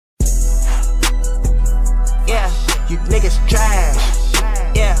You niggas trash.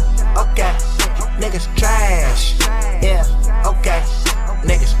 Yeah, okay. You niggas trash. Yeah, okay.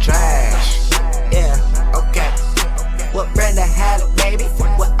 Niggas trash. Yeah, okay. What Brenda had it, baby?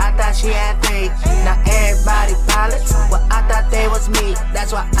 Well, I thought she had three. Now everybody pilots. Well, I thought they was me.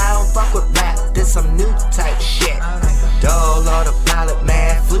 That's why I don't fuck with rap. This some new type shit. Doelow the pilot,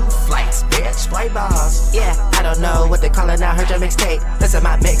 man. Flew flights, bitch. Play balls. Yeah, I don't know what they call it now. Heard your mixtape. Listen,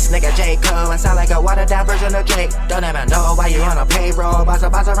 my mix, nigga, JCOLE. I sound like a watered down version of Drake. Don't ever know why you on a payroll. Boss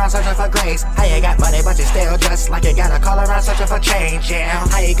around searching for grace. How you got money, but you still just like you got a call around searching for change, yeah.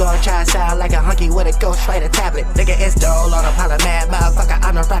 How you gonna try to sound like a hunky with a ghostwriter tablet? Nigga, it's Doelow the pilot, man. Motherfucker,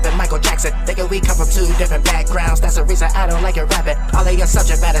 I'm the rapping Michael Jackson. Nigga, we come from two different backgrounds. That's the reason I don't like your rapping. All of your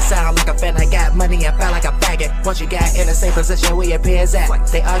subject matter sound like a fan that got money and felt like a faggot. Once you got in the same position where your peers at,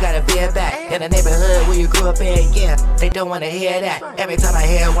 they all gotta veer back. In the neighborhood where you grew up in, yeah, they don't wanna hear that. Every time I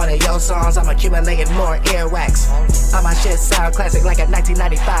hear one of your songs, I'm accumulating more earwax. All my shit sound classic like a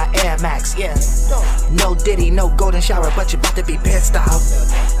 1995 Air Max, yeah. No Diddy, no golden shower, but you about to be pissed off.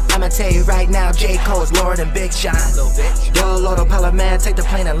 I'ma tell you right now, JCOLE's lower than Big Sean. Doelow the pilot, man, take the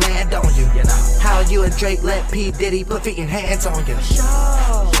plane and land on you. How you and Drake let P. Diddy put feet and hands on you?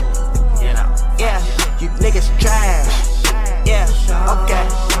 Yeah, you niggas trash. Yeah, okay.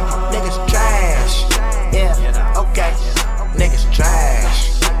 Niggas trash. Yeah, okay. Niggas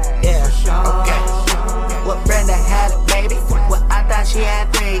trash. Yeah, okay. What Brenda had it, baby? Well, I thought she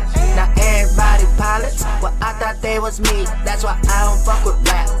had three. Now everybody pilots. Well, I thought they was me. That's why I don't fuck with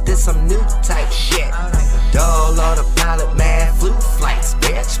rap. This some new type shit. Doelow the pilot, man. Flew flights,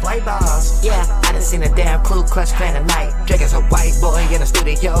 bitch. Play balls. Yeah, I done seen a damn Ku Klux Klan tonight. Drake is a white boy in the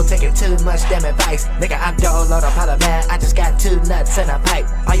studio taking too much damn advice. Nigga, I'm Doelow the pilot, man. I just got 2 nuts in a pipe.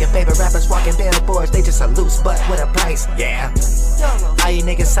 All your favorite rappers walking billboards, they just a loose butt with a price. Yeah. All you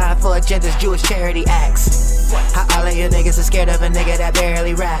niggas sign for agendas, Jewish charity acts. How all of you niggas are scared of a nigga that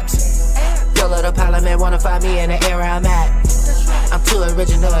barely raps. Doelow the pilot, man, wanna find me in the era I'm at. I'm too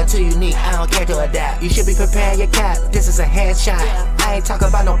original and too unique, I don't care to adapt. You should be preparing your cap, this is a headshot. I ain't talking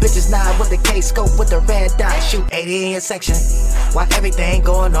about no bitches now with the K-scope with the red dot. Shoot 80 in your section. Why everything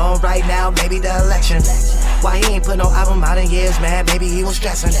going on right now, maybe the election. Why he ain't put no album out in years, man, maybe he was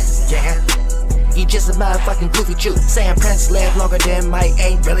stressing. Yeah, you just a motherfucking goofy Jew. Saying Prince lived longer than Mike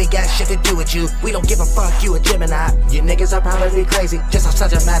ain't really got shit to do with you. We don't give a fuck, you a Gemini. You niggas are probably crazy. Just on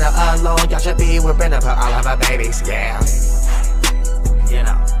such a matter alone, y'all should be with Brenda for all of our babies, yeah.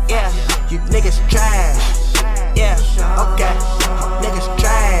 Yeah, you niggas trash. Yeah, okay. Niggas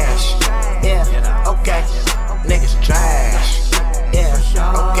trash. Yeah, okay. Niggas trash. Yeah,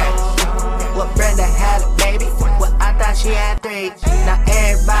 okay. What Brenda had it, baby? Well, I thought she had three. Now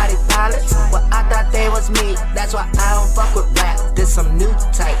everybody pilots. Well, I thought they was me. That's why I don't fuck with rap. This some new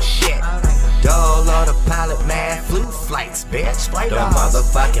type shit. Doelow the pilot, man. Flew flights, bitch. Play the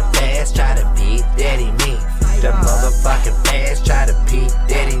motherfucking fast, try to P. Diddy me. The motherfucking fast, try to P.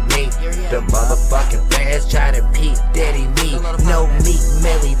 Diddy me. The motherfucking fast, try to P. Diddy me. No meat,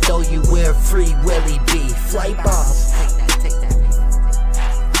 Millie, though you wear free Willie B. Flight ball.